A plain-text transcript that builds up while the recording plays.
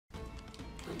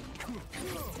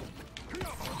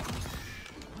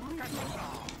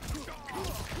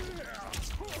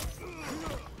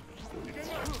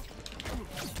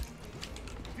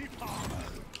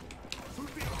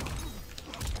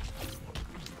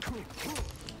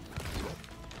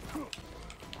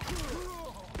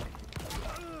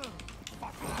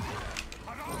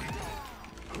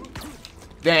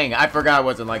Dang, I forgot it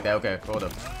wasn't like that. Okay, hold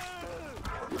up.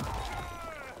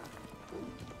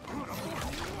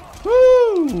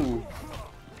 Woo!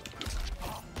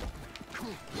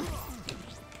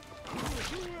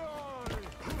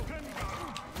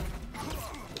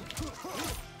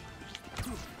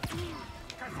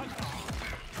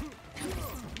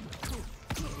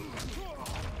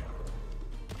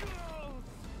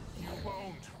 You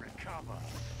won't recover.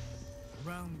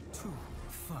 Round 2,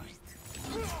 fight.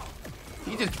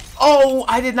 He just... Oh,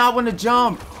 I did not want to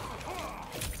jump.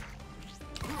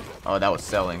 Oh, that was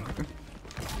selling.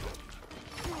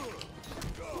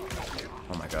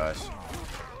 Oh my gosh.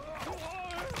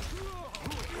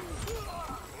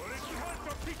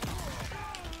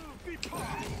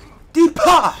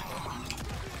 Deepa!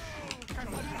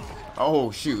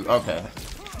 Oh, shoot. Okay.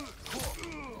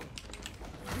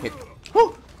 Hit.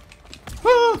 Woo!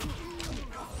 Woo!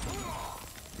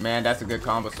 Man, that's a good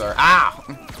combo, sir. Ah!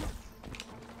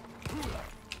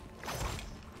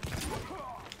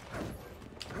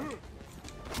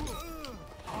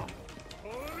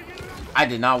 I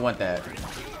did not want that.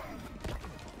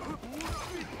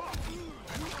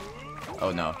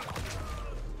 Oh no.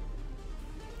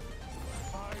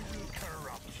 I will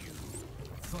corrupt you.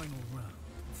 Final round,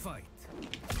 fight.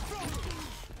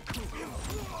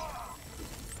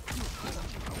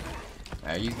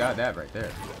 He's got that right there.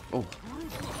 Oh.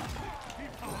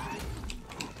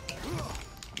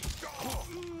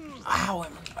 Ow.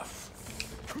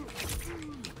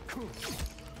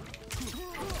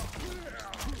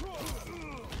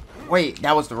 Wait,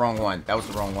 that was the wrong one. That was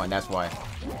the wrong one. That's why.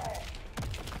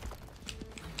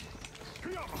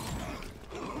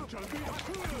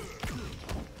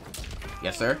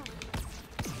 Yes, sir.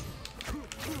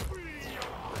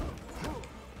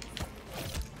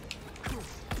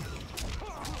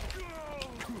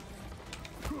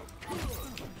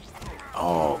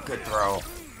 Oh, good throw.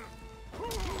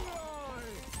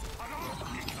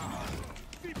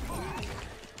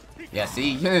 Yeah,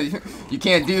 see? You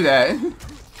can't do that.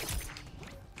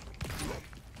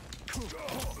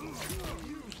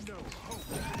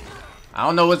 I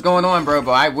don't know what's going on, bro,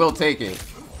 but I will take it.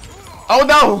 Oh,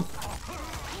 no!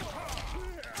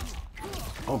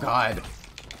 Oh, God.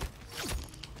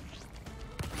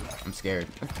 I'm scared.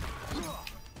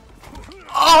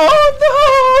 Oh,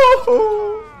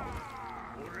 no!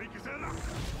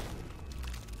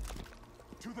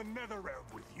 To the nether realm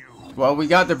with you. Well, we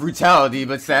got the brutality,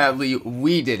 but sadly,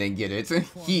 we didn't get it.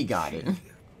 He got it.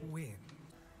 Win.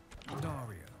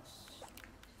 Darius.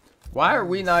 Why are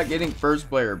we not getting first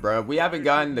player, bro? We haven't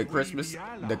gotten the Christmas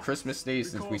stage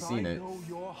since we've seen it. I know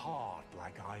your heart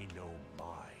like I know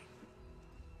mine.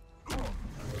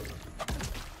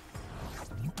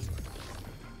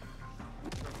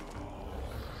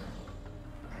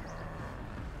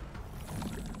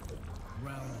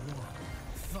 Round 1,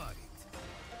 fight.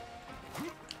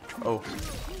 Oh.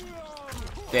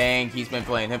 Dang, he's been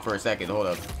playing him for a second. Hold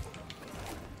up.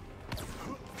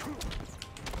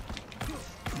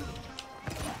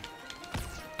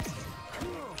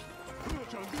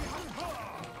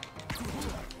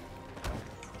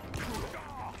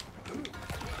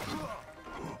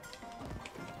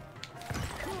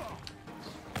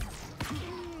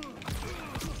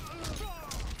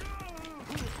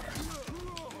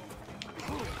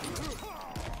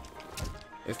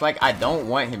 It's like I don't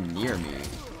want him near me.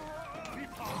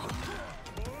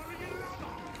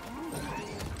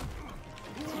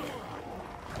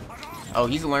 Oh,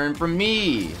 he's learned from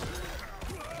me.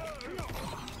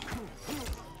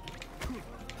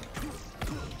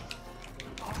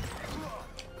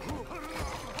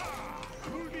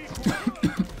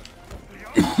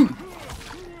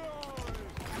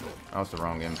 That was the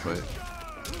wrong input.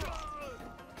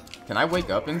 Can I wake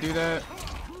up and do that?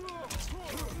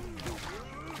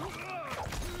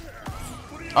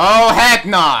 Oh, heck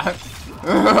nah!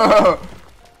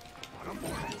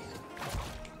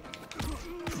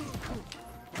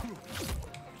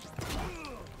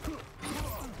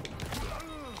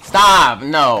 Stop!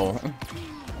 No!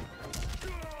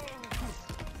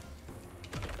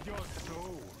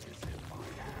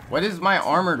 What is my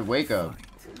armored wake up?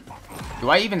 Do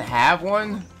I even have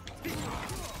one?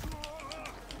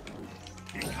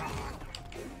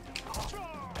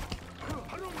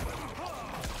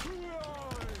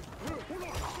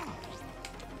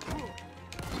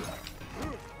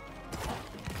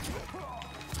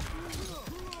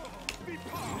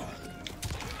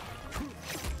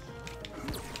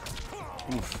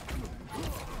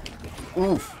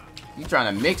 Oof. You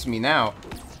trying to mix me now.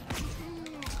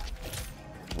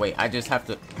 Wait, I just have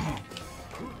to...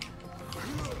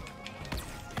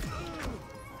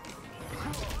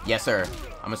 Yes, sir.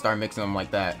 I'm gonna start mixing them like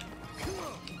that.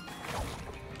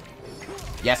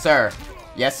 Yes, sir.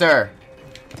 Yes, sir.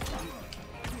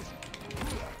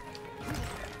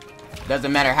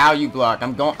 Doesn't matter how you block.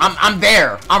 I'm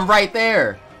there. I'm right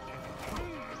there.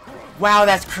 Wow,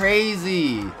 that's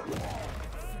crazy.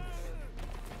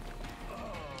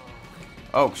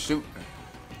 Oh, shoot.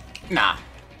 Nah.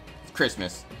 It's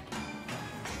Christmas.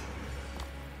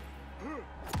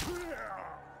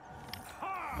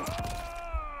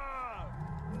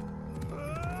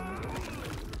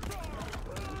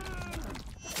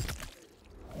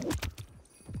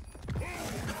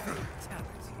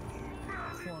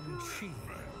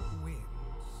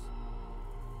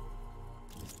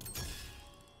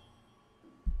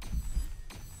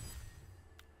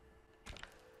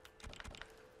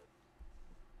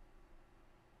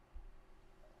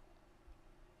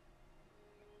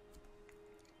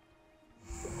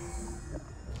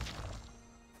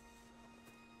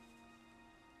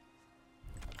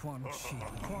 Quan-Chi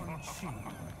wins. Quan-Chi.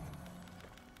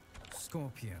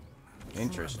 Scorpion.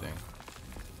 Interesting.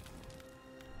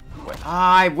 Wait,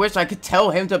 I wish I could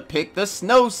tell him to pick the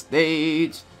snow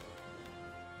stage.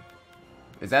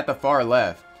 Is that the far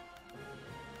left?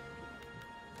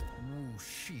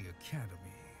 Wu-Shi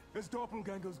Academy. As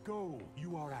doppelgangers go,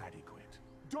 you are adequate.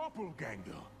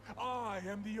 Doppelganger, I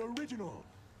am the original.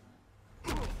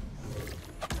 Okay,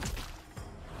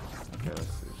 let's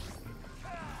see.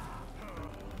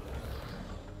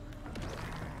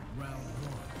 Round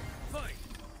one. Fight.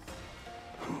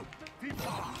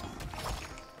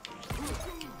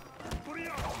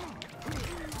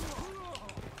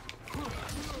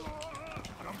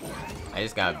 I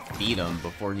just gotta beat him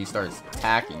before he starts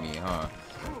attacking me, huh?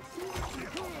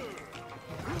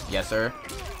 Yes, sir.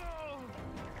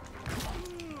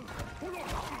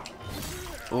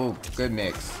 Ooh, good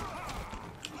mix.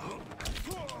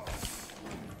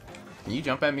 Can you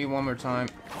jump at me one more time?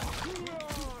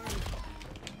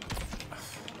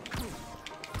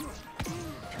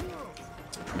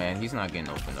 Man, he's not getting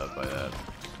opened up by that.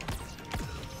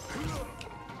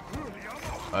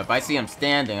 If I see him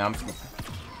standing,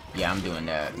 yeah, I'm doing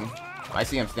that. If I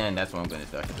see him standing, that's what I'm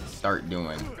gonna start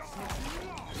doing.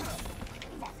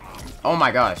 Oh my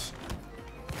gosh.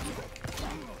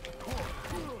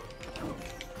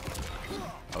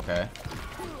 Okay.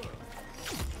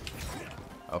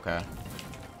 Okay.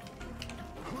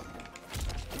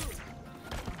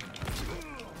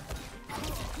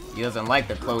 He doesn't like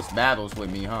the close battles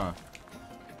with me, huh?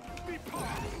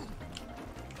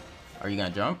 Are you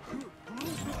gonna jump?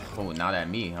 Oh, not at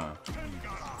me, huh?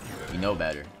 You know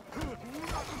better.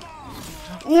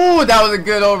 Ooh, that was a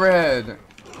good overhead.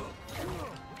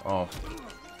 Oh.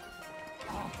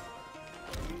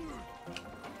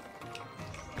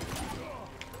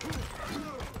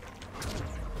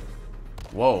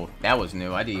 Whoa, that was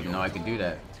new. I didn't even know I could do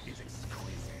that.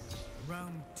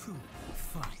 Round two.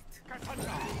 Fight.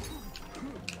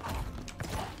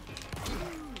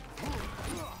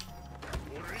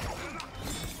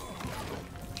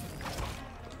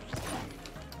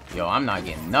 Yo, I'm not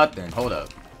getting nothing. Hold up.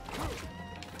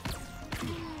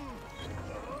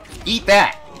 Eat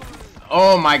that!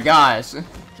 Oh my gosh.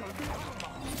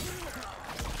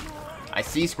 I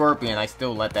see Scorpion, I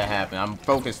still let that happen. I'm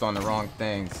focused on the wrong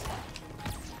things.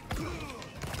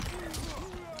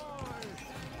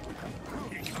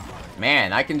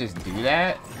 Man, I can just do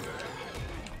that?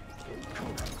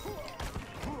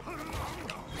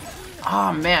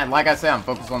 Oh man, like I said, I'm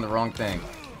focused on the wrong thing.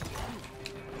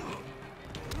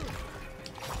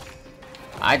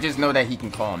 I just know that he can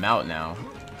call him out now.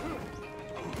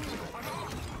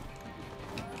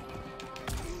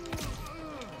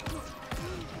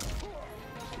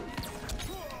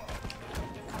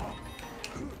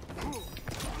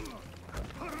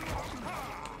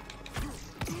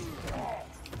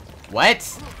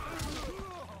 What?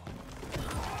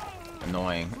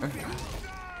 Annoying.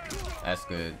 That's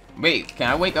good. Wait, can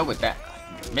I wake up with that?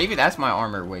 Maybe that's my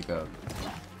armor wake up.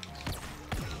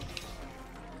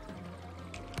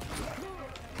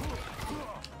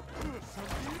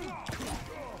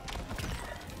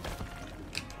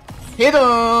 Hit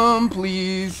him,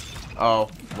 please. Oh,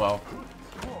 well.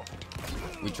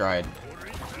 We tried.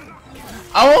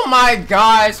 Oh my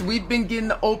gosh, we've been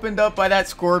getting opened up by that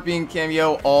Scorpion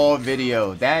cameo all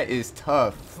video. That is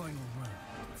tough. Final round.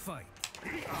 Fight.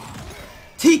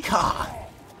 Tika!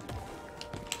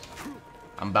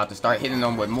 I'm about to start hitting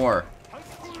them with more.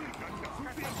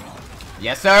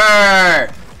 Yes, sir!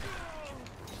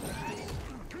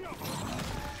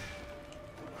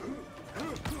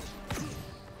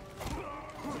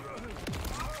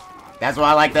 That's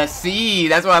why I like to see.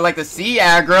 That's why I like to see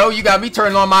aggro. You got me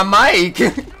turning on my mic.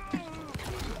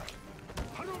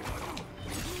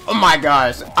 Oh my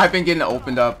gosh. I've been getting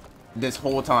opened up this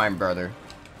whole time, brother.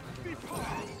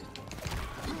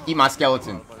 Eat my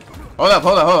skeleton. Hold up,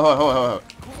 hold up, hold up, hold up, hold up.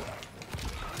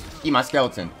 Eat my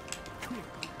skeleton.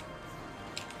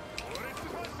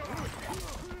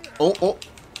 Oh, oh.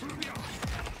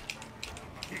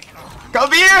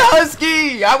 Come here,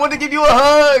 Husky! I want to give you a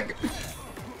hug!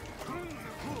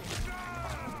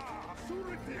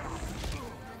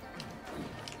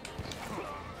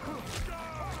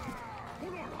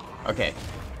 Okay.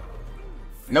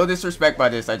 No disrespect by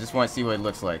this, I just want to see what it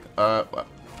looks like. Hold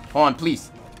on,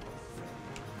 please.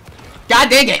 God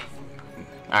dang it!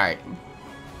 Alright.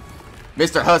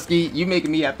 Mr. Husky, you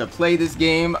making me have to play this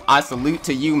game. I salute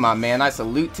to you, my man. I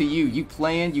salute to you. You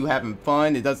playing, you having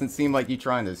fun. It doesn't seem like you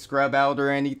trying to scrub out or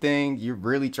anything. You're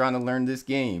really trying to learn this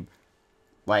game.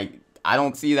 Like, I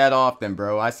don't see that often,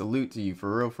 bro. I salute to you,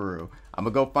 for real, for real. I'm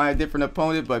gonna go find a different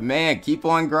opponent, but man, keep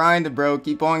on grinding, bro.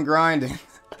 Keep on grinding.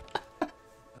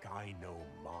 I know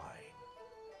mine.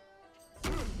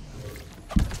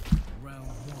 Round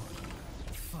one.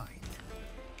 Fight.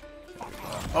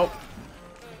 Oh.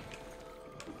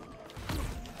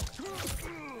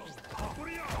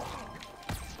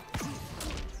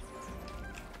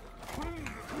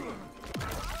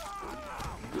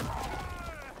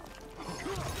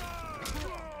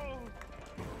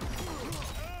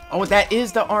 Oh, that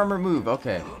is the armor move.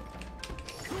 Okay.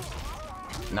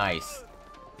 Nice.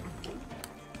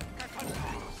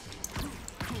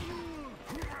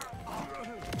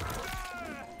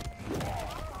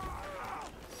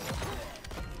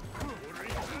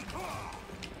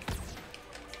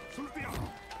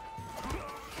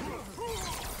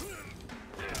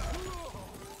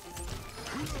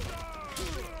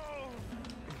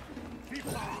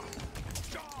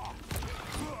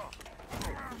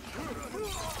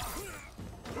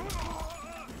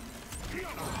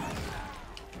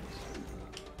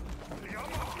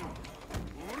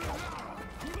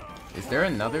 Is there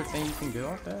another thing you can get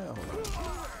off that? Hold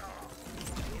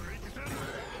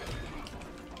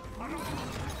on.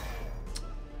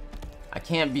 I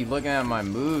can't be looking at my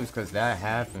moves because that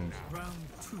happens. Round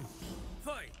two.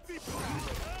 Fight.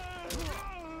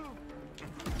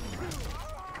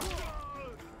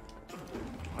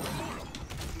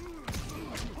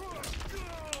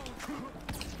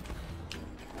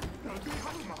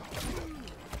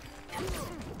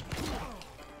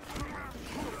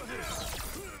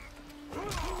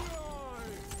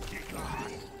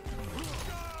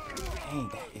 Dang,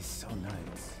 that is so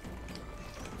nice.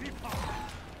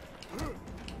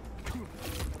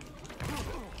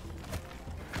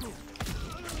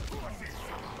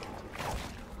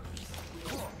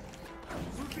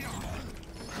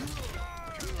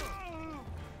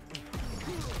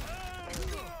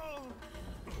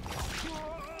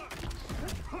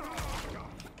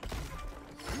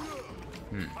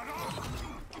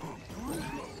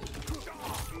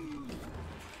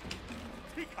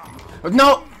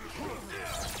 No!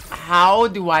 How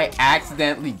do I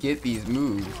accidentally get these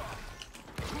moves?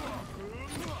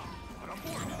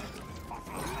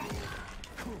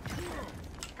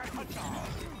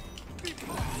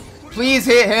 Please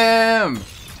hit him!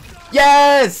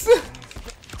 Yes!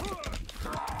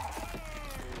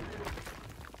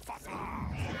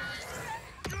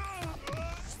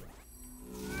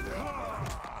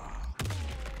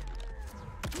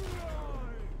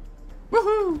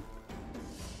 Woohoo!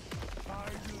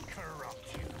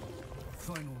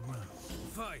 Final round.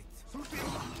 Fight.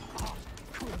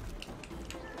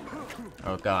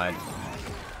 Oh god.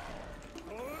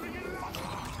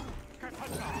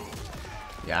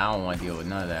 Yeah, I don't want to deal with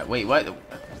none of that. Wait, what?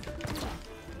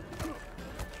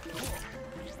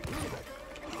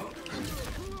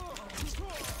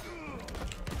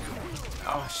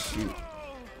 Oh shoot.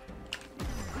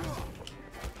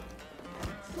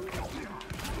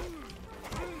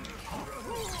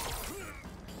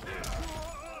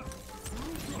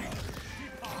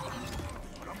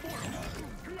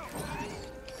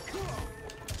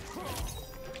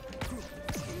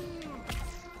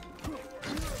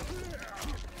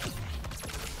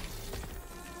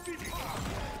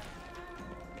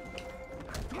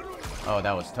 Oh,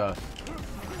 that was tough.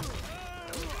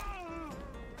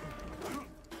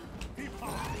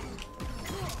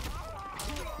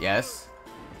 Yes.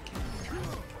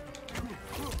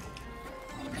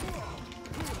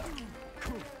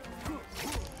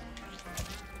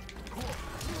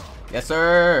 Yes,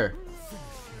 sir.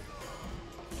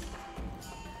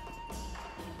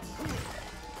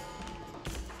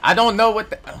 I don't know what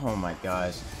the... Oh my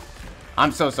gosh.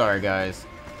 I'm so sorry, guys.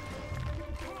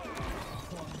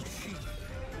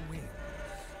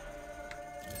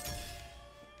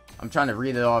 I'm trying to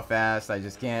read it all fast. I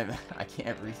just can't. I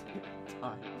can't read it.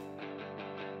 What?